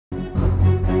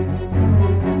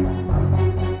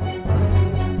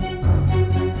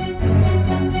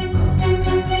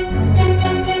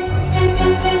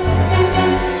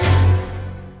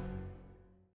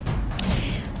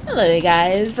Hello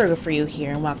guys, Virgo for you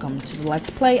here, and welcome to the Let's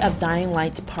Play of Dying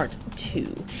Light Part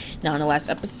 2. Now in the last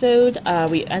episode,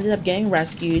 we ended up getting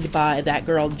rescued by that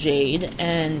girl Jade,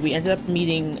 and we ended up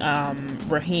meeting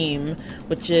Rahim,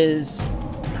 which is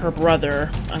her brother,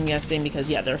 I'm guessing,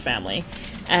 because yeah, they're family.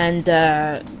 And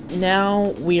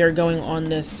now we are going on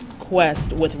this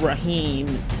quest with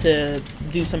Rahim to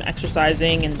do some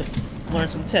exercising and to learn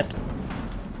some tips.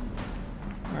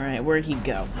 Alright, where'd he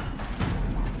go?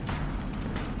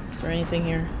 Is there anything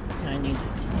here I need?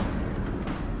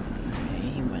 Okay,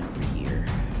 he went over here.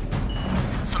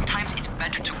 Sometimes it's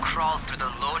better to crawl through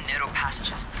the low, narrow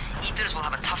passages. Eaters will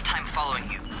have a tough time following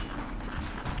you.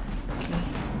 Okay.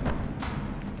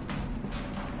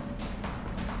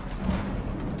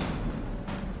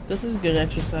 This is good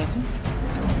exercising.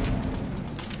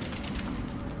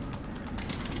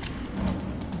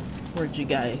 Where'd you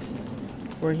guys?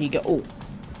 Where'd he go? Oh.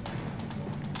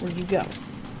 Where'd you go?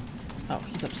 Oh,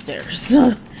 he's upstairs.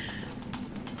 Oh.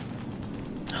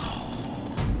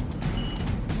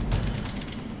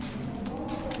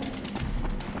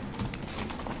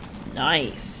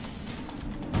 Nice.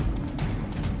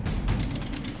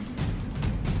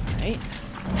 Alright.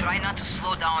 Try not to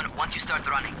slow down once you start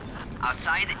running.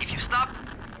 Outside, if you stop,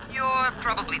 you're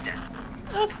probably dead.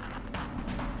 Okay.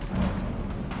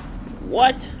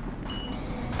 What?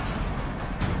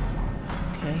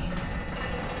 Okay.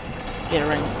 Get a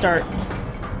running start.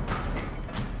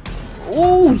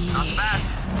 Oh yeah. Not bad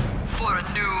for a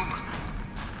noob.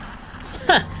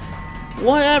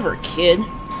 Whatever, kid. I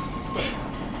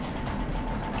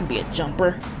can be a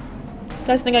jumper. You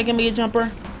guys think I can be a jumper?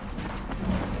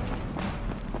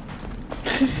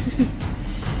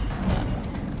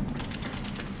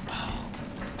 Oh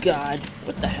God,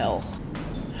 what the hell?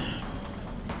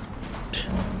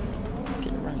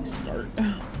 Get a running start.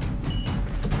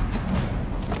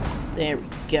 There we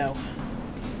go.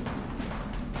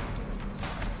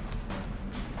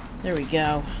 There we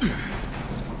go.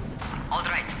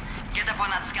 Alright, get up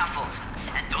on that scaffold.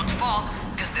 And don't fall,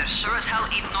 because there sure as hell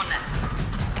ain't no net.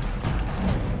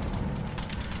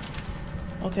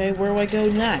 Okay, where do I go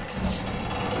next?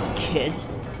 Kid.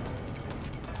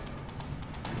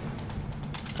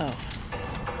 Oh.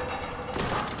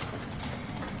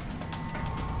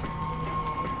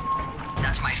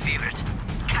 That's my favorite.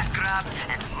 Cat grab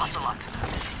and muscle up.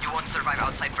 You won't survive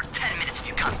outside for 10 minutes if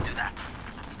you can't do that.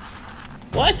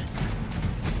 What?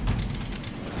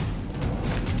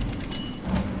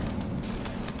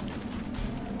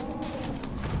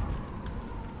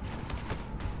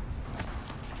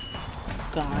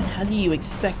 God, how do you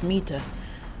expect me to...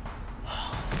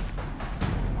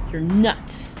 You're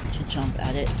nuts to jump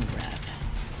at it and grab.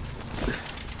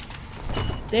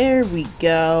 There we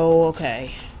go.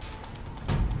 Okay.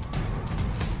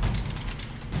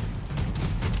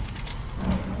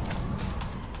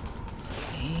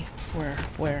 Okay. Where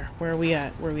are we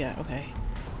at? Where are we at? Okay.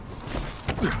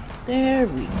 There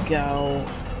we go.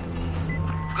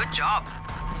 Good job.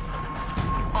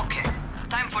 Okay,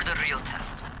 time for the real test.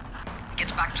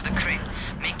 Get back to the crate.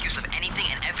 Make use of anything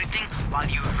and everything while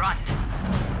you run.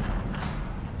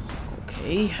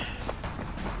 Okay.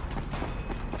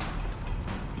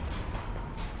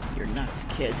 You're nuts,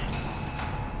 kid.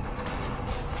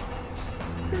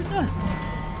 You're nuts.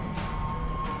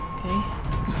 Okay.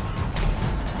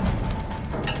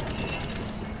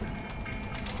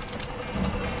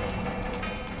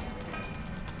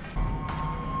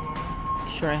 Make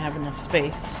sure I have enough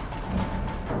space.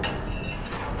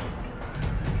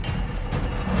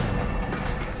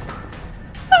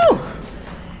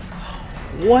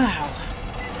 Wow.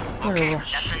 What Okay, a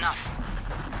rush. that's enough.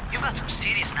 You've got some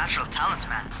serious natural talent,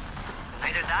 man.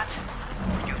 Either that,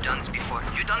 or you've done this before.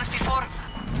 You done this before?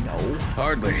 No.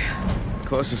 Hardly.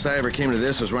 Closest I ever came to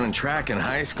this was running track in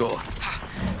high school.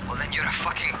 Well, then you're a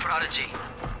fucking prodigy.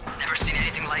 Never seen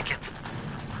anything like it.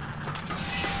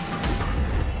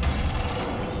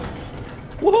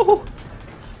 Whoa.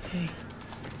 Okay.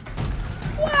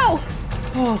 Wow.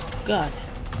 Oh, God.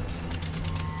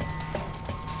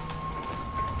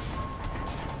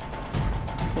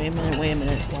 Wait a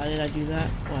minute. Why did I do that?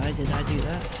 Why did I do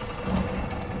that?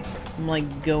 I'm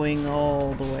like going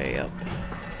all the way up.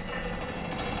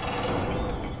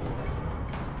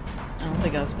 I don't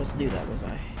think I was supposed to do that, was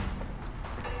I?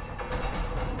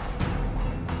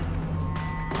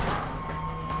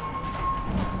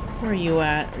 Where are you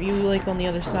at? Are you like on the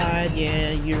other side?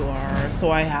 Yeah, you are. So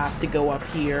I have to go up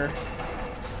here.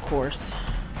 Of course.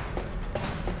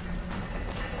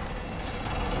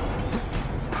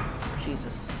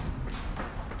 Jesus.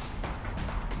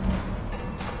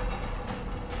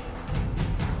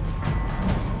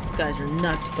 guys are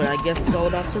nuts, but I guess it's all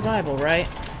about survival, right?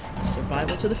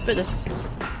 Survival to the fittest.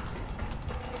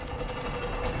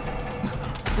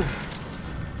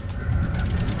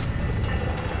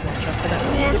 Watch out for that.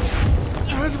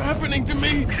 What's happening to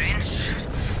me? Crane?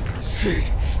 Shit.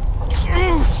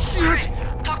 Oh, shit.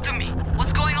 Crane, talk to me.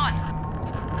 What's going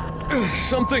on?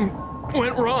 Something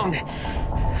went wrong.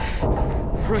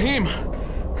 Rahim,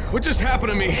 what just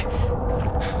happened to me?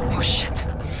 Oh shit.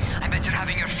 I bet you're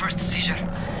having your first seizure.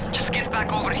 Just get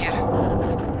back over here.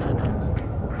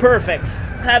 Perfect.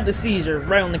 Have the seizure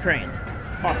right on the crane.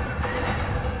 Awesome.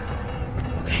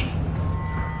 Okay.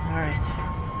 Alright.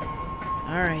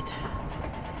 Alright.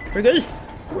 We're good.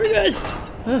 We're good.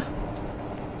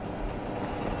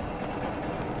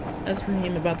 Ask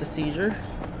Rahim about the seizure.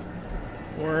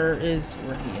 Where is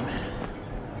Rahim?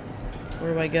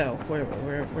 Where do I go? Where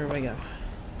do I go?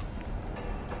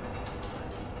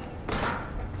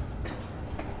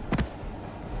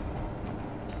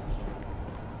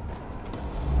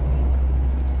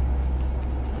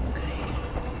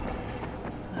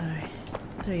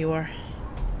 There you are.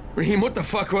 Rahim, what the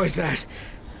fuck was that?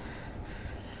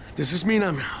 Does this mean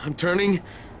I'm turning?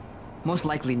 Most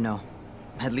likely no.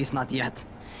 At least not yet.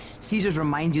 Seizures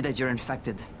remind you that you're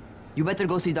infected. You better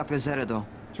go see Dr. Zera though.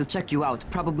 He'll check you out,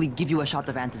 probably give you a shot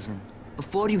of antizin.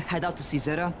 Before you head out to see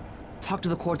Zera, talk to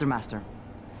the quartermaster.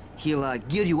 He'll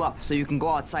gear you up so you can go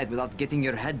outside without getting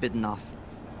your head bitten off.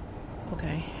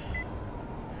 Okay.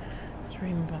 Let's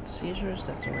read about the seizures.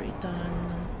 That's already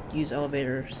done. Use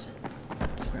elevators.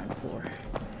 Ground floor.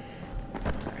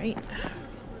 Alright.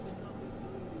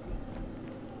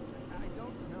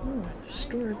 Oh,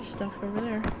 storage stuff over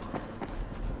there.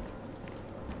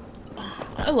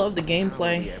 Oh, I love the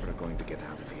gameplay. How are we ever going to get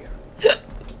out of here?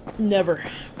 Never.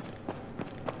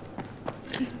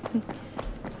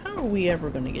 How are we ever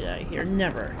going to get out of here?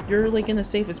 Never. You're like in the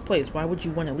safest place. Why would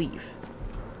you want to leave?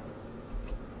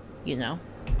 You know?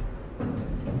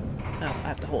 Oh, I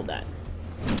have to hold that.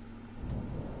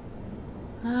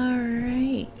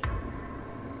 Alright.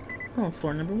 Oh,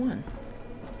 floor number 1.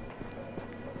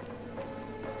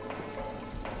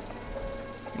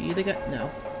 Are you the guy? No.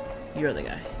 You're the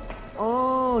guy.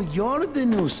 Oh, you're the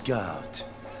new scout.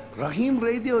 Rahim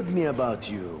radioed me about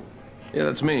you. Yeah,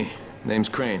 that's me. Name's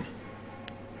Crane.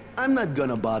 I'm not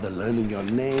gonna bother learning your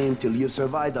name till you've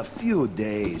survived a few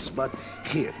days, but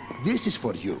here, this is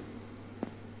for you.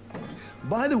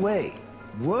 By the way,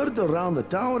 word around the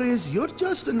tower is you're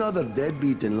just another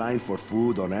deadbeat in line for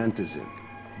food or antizin.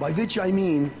 By which I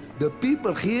mean, the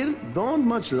people here don't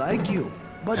much like you.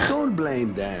 But don't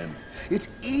blame them. It's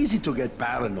easy to get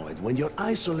paranoid when you're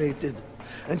isolated.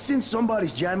 And since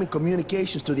somebody's jamming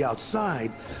communications to the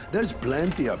outside, there's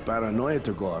plenty of paranoia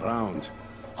to go around.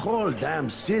 Whole damn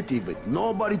city with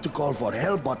nobody to call for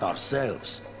help but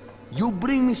ourselves. You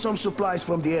bring me some supplies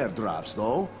from the airdrops,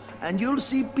 though, and you'll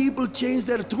see people change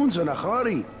their tunes in a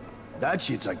hurry. That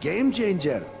shit's a game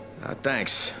changer.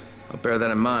 Thanks. I'll bear that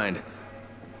in mind.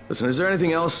 Listen, is there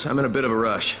anything else? I'm in a bit of a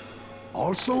rush.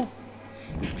 Also,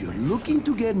 if you're looking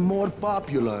to get more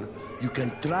popular, you can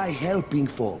try helping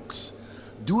folks.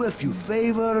 Do a few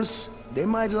favors, they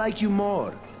might like you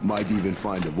more. Might even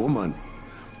find a woman.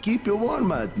 Keep you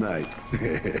warm at night.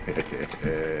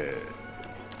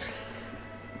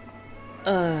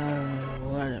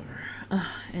 Whatever.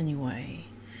 Anyway.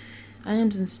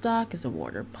 Items in stock is a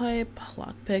water pipe,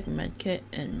 lockpick, medkit,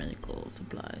 and medical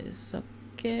supplies.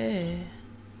 Okay.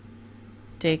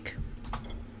 Take.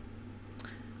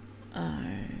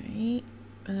 Alright.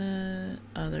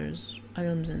 Others.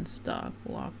 Items in stock,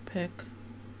 lockpick.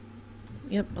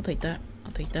 Yep, I'll take that.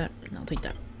 I'll take that. And I'll take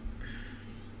that.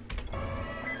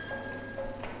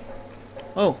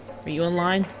 Oh, are you in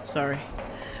line? Sorry.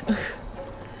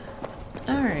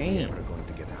 Alright. Never going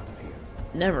to get out of here.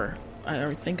 Never.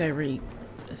 I think I already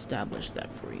established that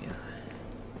for you.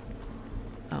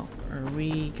 Oh, are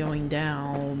we going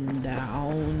down,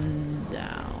 down,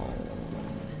 down?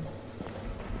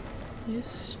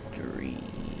 History,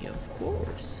 of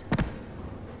course.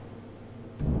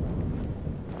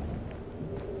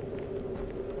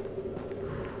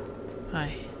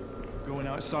 Hi. Going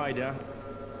outside, yeah?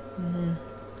 Mm-hmm.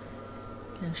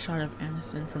 Get a shot of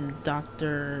Anderson from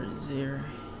Dr. Zir.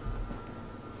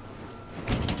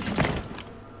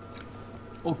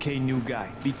 Okay, new guy.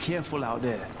 Be careful out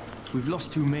there. We've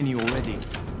lost too many already.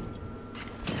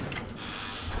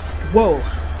 Whoa.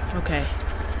 Okay.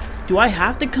 Do I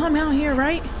have to come out here,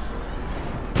 right?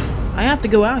 I have to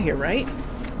go out here, right?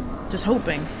 Just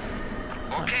hoping.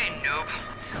 Okay, noob.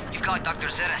 You've got Dr.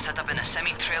 Zera set up in a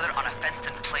semi-trailer on a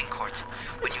fenced-in playing court.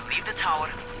 When you leave the tower,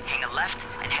 hang a left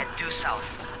and head due south.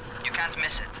 You can't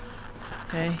miss it.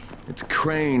 Okay. It's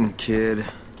Crane, kid.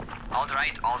 All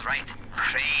right,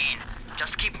 Crane.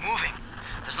 Just keep moving.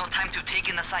 There's no time to take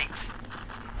in the sights.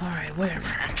 Alright, whatever.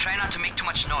 And try not to make too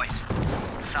much noise.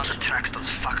 Sound attracts those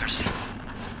fuckers.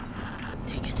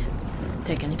 Take it.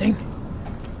 Take anything.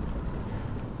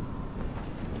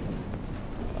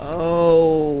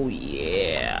 Oh,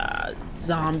 yeah.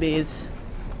 Zombies.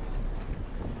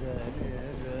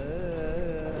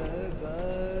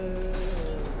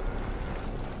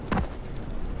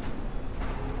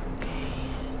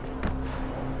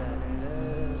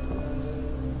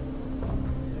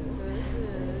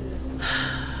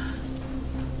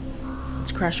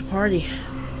 Let's crash a party.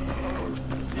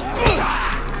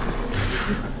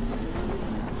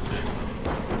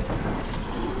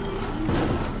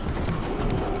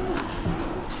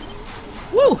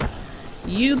 Woo!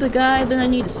 You the guy that I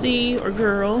need to see, or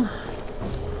girl.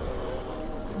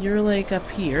 You're like up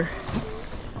here.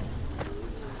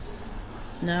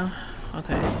 No?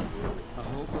 Okay. I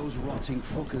hope those rotting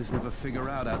fuckers never figure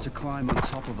out how to climb on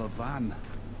top of a van.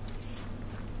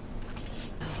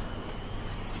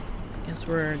 Guess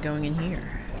we're going in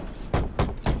here.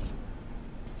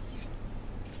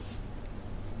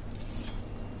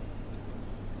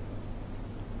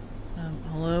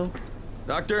 Hello?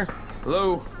 Doctor?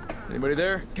 Hello? Anybody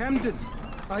there? Camden,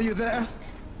 are you there?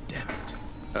 Damn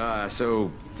it.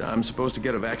 So I'm supposed to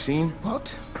get a vaccine?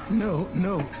 What? No,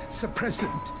 no.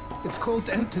 Suppressant. It's called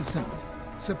antizin.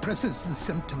 Suppresses the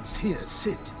symptoms. Here,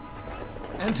 sit.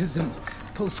 Antizin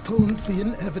postpones the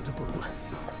inevitable.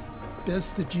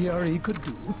 Best the GRE could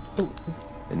do.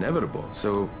 Inevitable?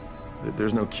 So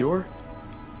there's no cure?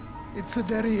 It's a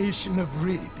variation of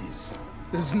rabies.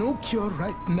 There's no cure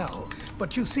right now,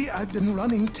 but you see, I've been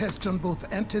running tests on both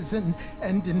antizin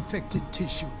and infected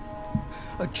tissue.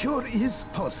 A cure is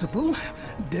possible,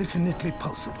 definitely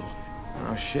possible.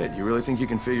 Oh shit, you really think you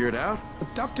can figure it out?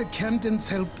 With Dr. Camden's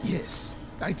help, yes,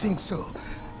 I think so.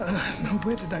 Now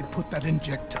where did I put that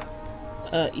injector?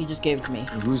 You just gave it to me.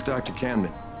 Who's Dr.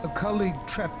 Camden? A colleague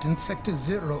trapped in Sector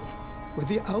 0, where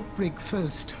the outbreak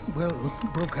first, well,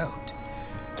 broke out.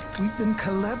 We've been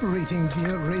collaborating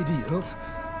via radio,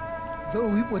 though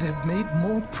we would have made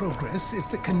more progress if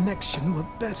the connection were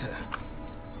better.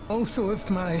 Also,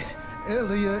 if my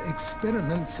earlier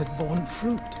experiments had borne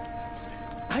fruit.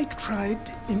 I tried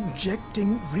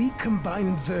injecting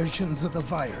recombined versions of the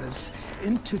virus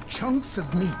into chunks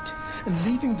of meat and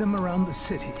leaving them around the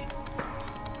city,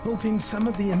 hoping some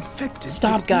of the infected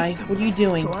Stop, guy. What are you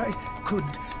doing? so I could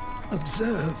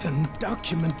observe and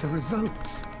document the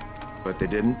results. But they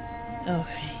didn't?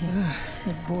 Okay.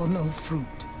 It bore no fruit.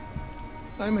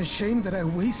 I'm ashamed that I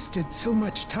wasted so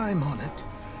much time on it.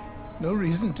 No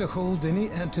reason to hold any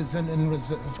antizin in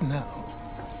reserve now.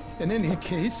 In any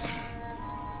case,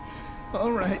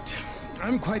 all right.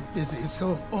 I'm quite busy,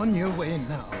 so on your way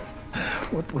now.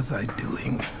 What was I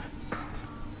doing?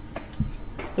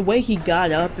 The way he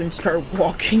got up and started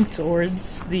walking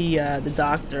towards the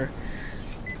doctor.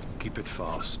 Keep it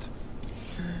fast.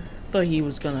 Thought he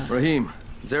was gonna. Rahim,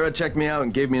 Zara checked me out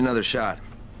and gave me another shot.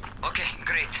 Okay,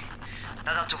 great.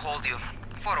 That ought to hold you.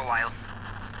 For a while.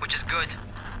 Which is good,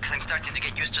 because I'm starting to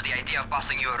get used to the idea of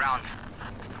bossing you around.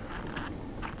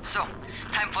 So,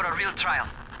 time for a real trial.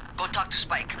 Go talk to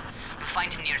Spike. You'll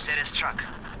find him near Zera's truck.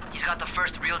 He's got the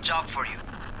first real job for you.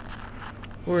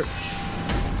 We're.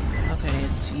 Okay,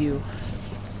 it's you.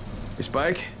 Hey,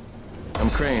 Spike? I'm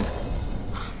Crane.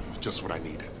 Just what I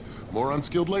need. More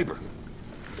unskilled labor.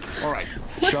 All right,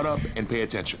 shut up and pay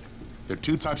attention. There are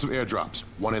two types of airdrops.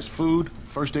 One has food,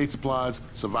 first aid supplies,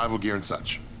 survival gear, and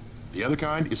such. The other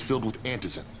kind is filled with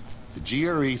antizin. The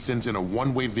GRE sends in a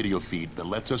one-way video feed that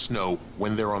lets us know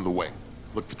when they're on the way.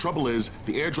 Look, the trouble is,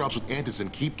 the airdrops with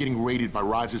antizin keep getting raided by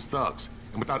Rais's thugs.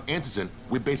 And without antizin,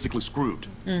 we're basically screwed.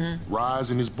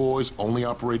 Rais and his boys only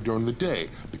operate during the day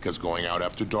because going out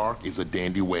after dark is a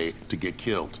dandy way to get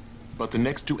killed. But the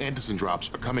next two antizin drops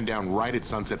are coming down right at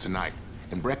sunset tonight,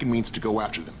 and Brecken means to go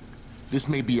after them. This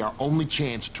may be our only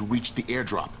chance to reach the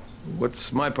airdrop.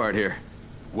 What's my part here?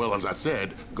 Well, as I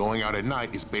said, going out at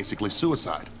night is basically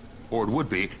suicide. Or it would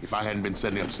be if I hadn't been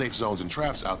setting up safe zones and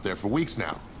traps out there for weeks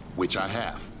now, which I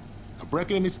have. Now,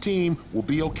 Brecken and his team will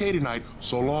be okay tonight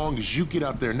so long as you get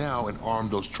out there now and arm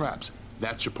those traps.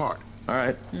 That's your part. All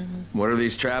right. What are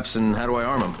these traps and how do I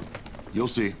arm them? You'll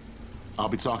see. I'll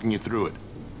be talking you through it.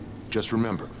 Just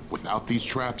remember, without these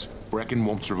traps, Brecken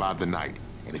won't survive the night.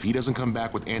 And if he doesn't come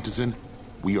back with antizin,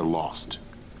 we are lost.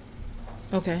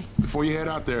 Okay. Before you head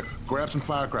out there, grab some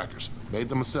firecrackers. Made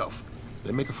them myself.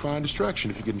 They make a fine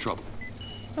distraction if you get in trouble.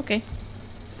 Okay.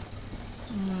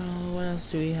 Well, what else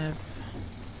do we have?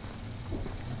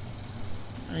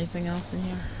 Anything else in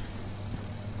here?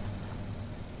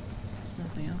 There's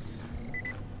nothing else.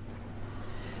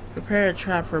 Prepare a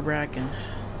trap for Brecken.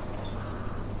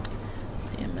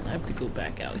 Damn it, I have to go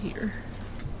back out here.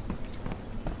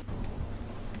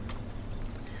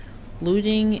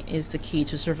 Looting is the key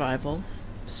to survival.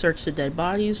 Search the dead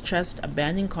bodies, chests,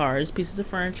 abandoned cars, pieces of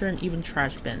furniture, and even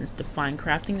trash bins to find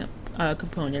crafting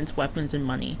components, weapons, and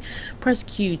money. Press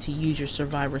Q to use your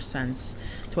survivor sense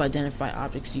to identify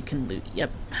objects you can loot.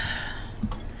 Yep.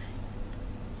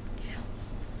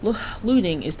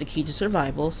 Looting is the key to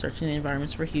survival. Searching the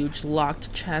environments for huge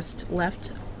locked chests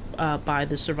left by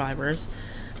the survivors.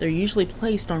 They're usually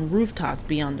placed on rooftops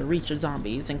beyond the reach of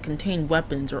zombies and contain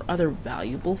weapons or other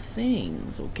valuable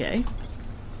things. Okay.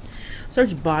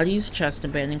 Search bodies, chests,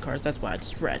 and abandoned cars. That's what I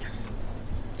just read.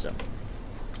 So.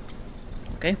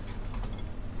 Okay.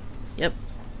 Yep.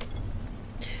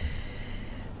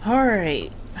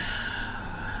 Alright.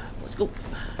 Let's go.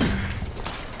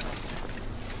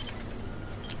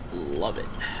 Love it.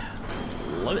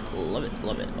 Love it, love it,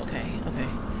 love it. Okay, okay.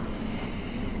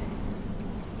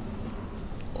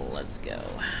 Let's go.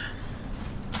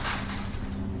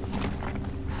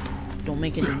 Don't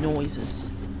make any noises.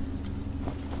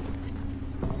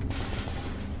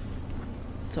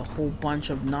 It's a whole bunch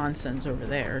of nonsense over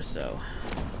there, so.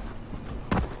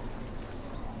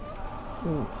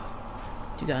 Ooh.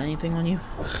 Do you got anything on you?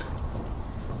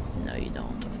 No, you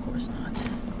don't. Of course not.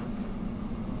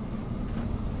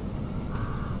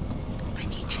 I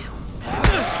need you.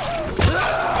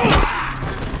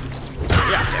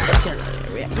 Yeah, get out of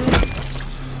here.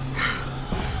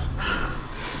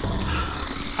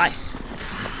 Hi.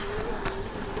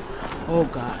 Oh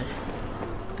god.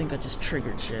 I think I just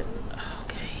triggered shit.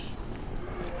 Okay.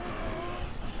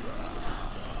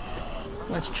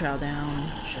 Let's chow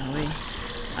down, shall we?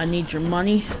 I need your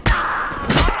money.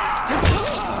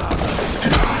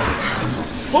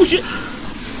 Oh shit!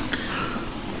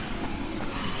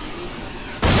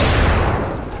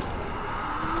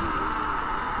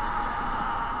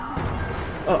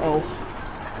 Uh-oh.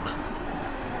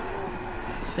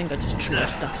 I think I just chewed our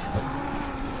stuff.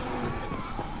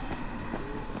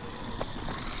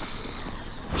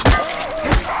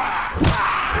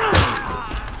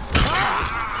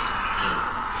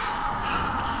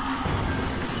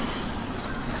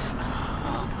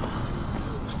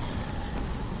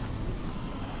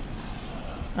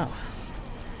 Oh.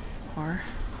 R.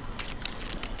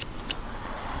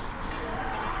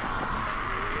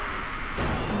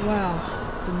 Wow.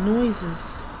 The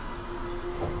noises.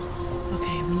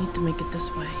 Okay, we need to make it this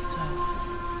way, so.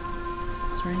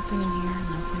 Is there anything in here?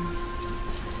 Nothing.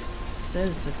 It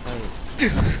says if I.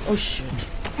 Oh shit.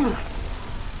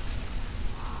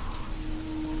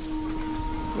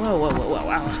 Whoa, whoa, whoa, whoa,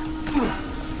 wow.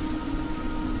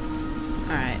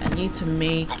 Alright, I need to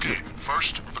make. Okay,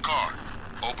 first, the car.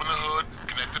 Open the hood,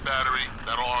 connect the battery,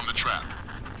 that'll arm the trap.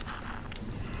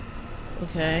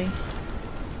 Okay.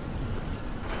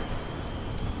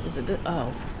 Is it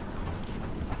oh.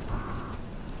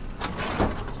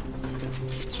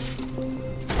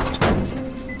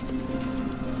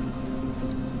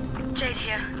 Jade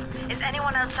here. Is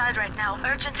anyone outside right now?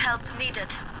 Urgent help needed.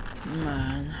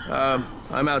 Man.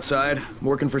 I'm outside. I'm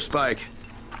working for Spike.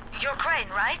 You're Crane,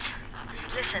 right?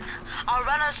 Listen, our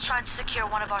runner's trying to secure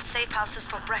one of our safe houses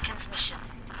for Brecken's mission.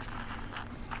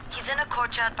 He's in a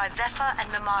courtyard by Vefa and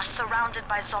Mimar, surrounded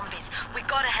by zombies. We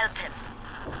gotta help him.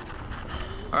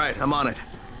 Alright, I'm on it.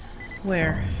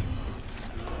 Where?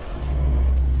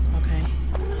 Okay.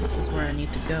 This is where I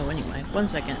need to go anyway. One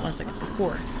second.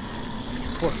 Before.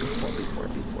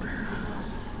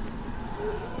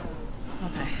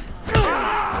 Okay.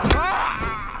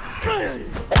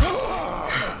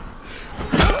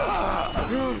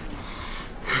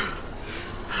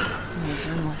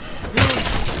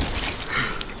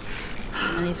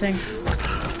 Anything?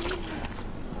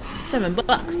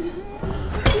 $7.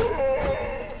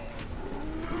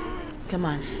 Come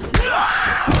on.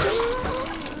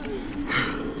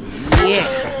 Yeah.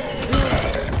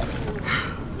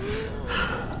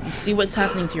 You see what's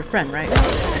happening to your friend, right?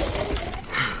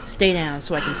 Stay down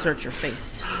so I can search your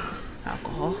face.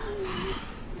 Alcohol.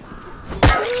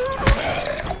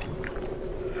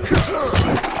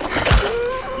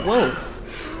 Whoa.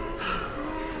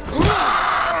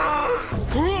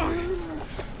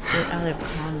 We're out of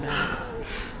combat.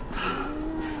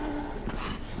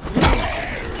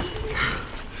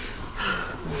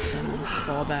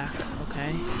 Fall back,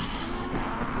 okay.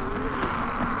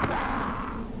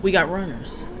 We got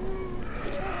runners.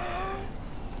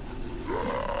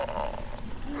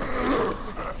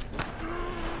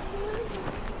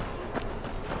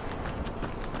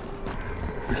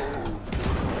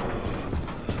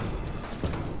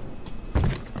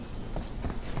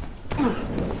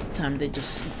 Time time they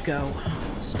just go.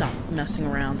 Stop messing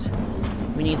around.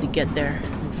 We need to get there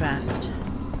and fast.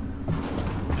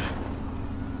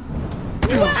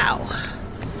 Wow!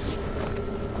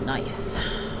 Nice.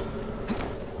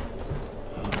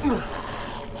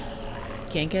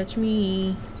 Can't catch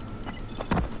me.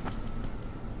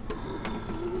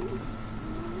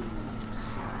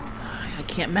 I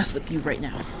can't mess with you right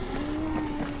now.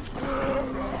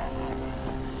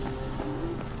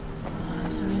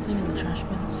 Is there anything in the trash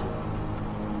bins?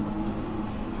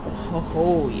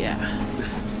 Oh yeah.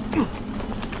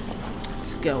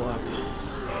 Let's go up.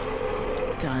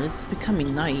 God, it's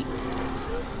becoming night.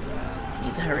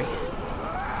 Need to hurry.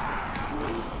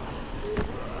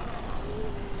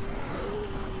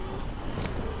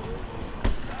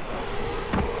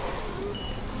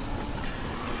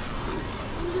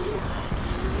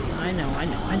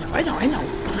 I know.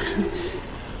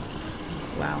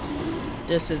 Wow.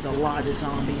 This is a lot of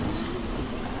zombies.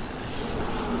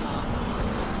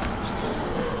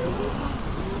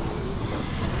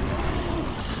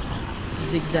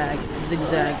 Zigzag,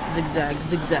 zigzag, zigzag,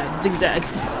 zigzag, zigzag.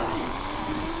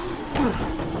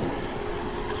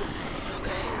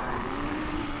 Okay.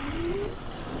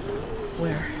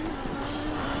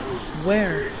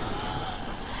 Where?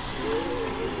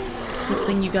 Good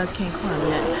thing you guys can't climb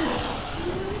yet.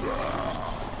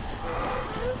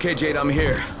 Okay, Jade, I'm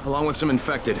here, along with some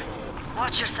infected.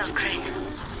 Watch yourself, Crane.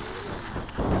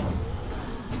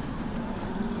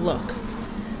 Look.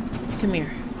 Come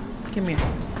here. Come here.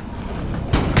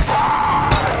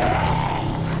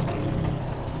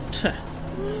 Tuh.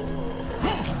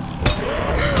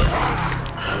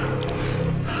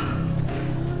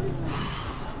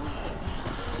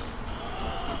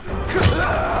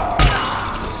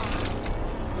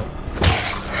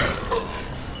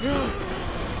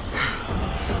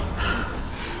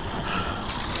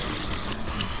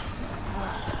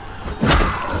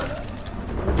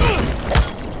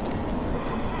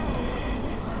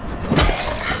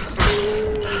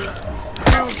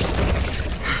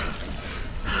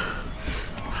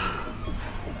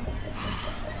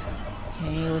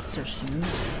 Search you.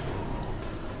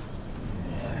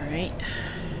 Alright.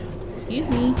 Excuse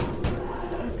me.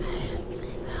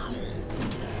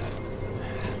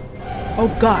 Oh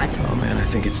god. Oh man, I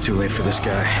think it's too late for this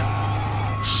guy.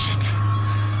 Shit.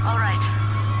 Alright.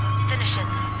 Finish it.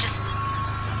 Just...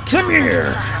 Come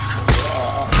here!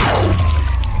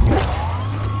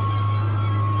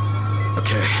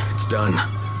 Okay, it's done.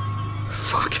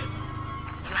 Fuck.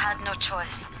 You had no choice.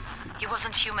 He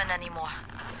wasn't human anymore.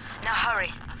 Now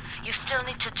hurry. You still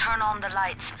need to turn on the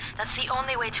lights. That's the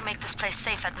only way to make this place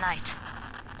safe at night.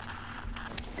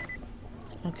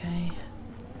 Okay.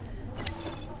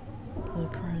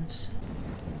 Blueprints.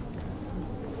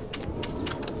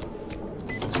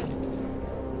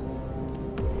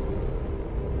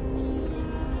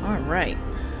 Alright.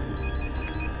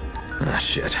 Ah,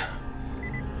 shit.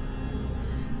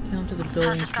 Down to the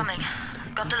building. How's it coming?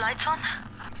 Got the lights on?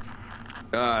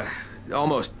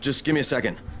 Almost. Just give me a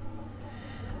second.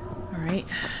 Alright.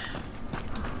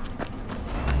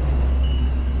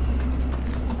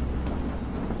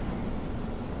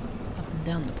 Up and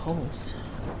down the poles.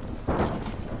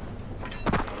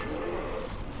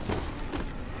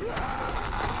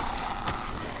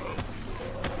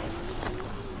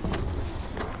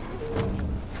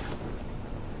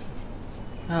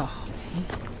 Oh, okay.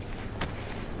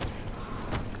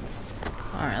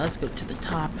 Alright, let's go to the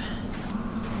top.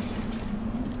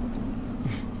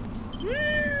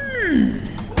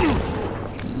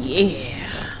 Yeah.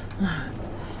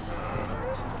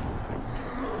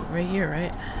 Right here,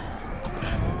 right?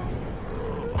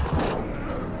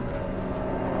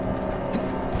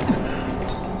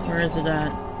 Where is it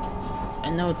at? I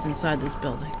know it's inside this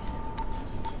building.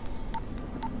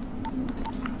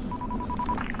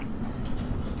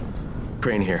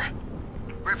 Crane here.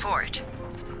 Report.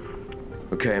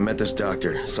 Okay, I met this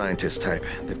doctor, scientist type.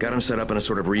 They've got him set up in a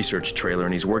sort of research trailer,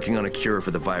 and he's working on a cure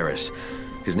for the virus.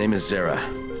 His name is Zera.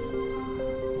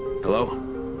 Hello?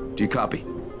 Do you copy?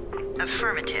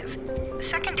 Affirmative.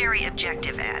 Secondary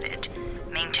objective added.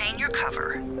 Maintain your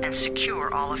cover and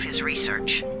secure all of his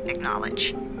research.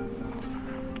 Acknowledge.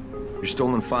 Your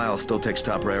stolen file still takes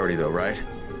top priority though, right?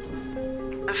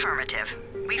 Affirmative.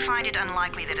 We find it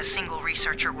unlikely that a single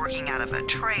researcher working out of a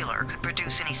trailer could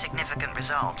produce any significant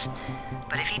results.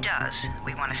 But if he does,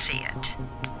 we want to see it.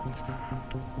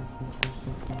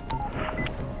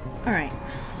 Alright.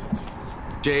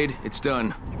 Jade, it's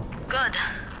done. Good.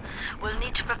 We'll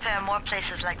need to prepare more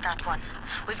places like that one.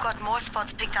 We've got more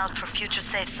spots picked out for future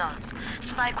safe zones.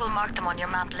 Spike will mark them on your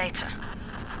map later.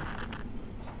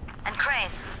 And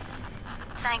Crane,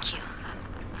 thank you.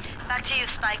 Back to you,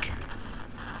 Spike.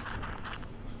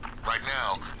 Right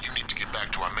now, you need to get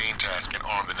back to our main task and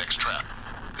arm the next trap.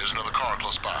 There's another car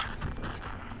close by.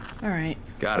 Alright.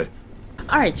 Got it.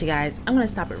 Alright, you guys, I'm going to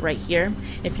stop it right here.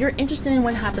 If you're interested in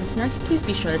what happens next, please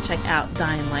be sure to check out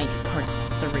Dying Light Part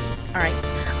 3. Alright,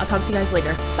 I'll talk to you guys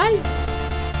later. Bye!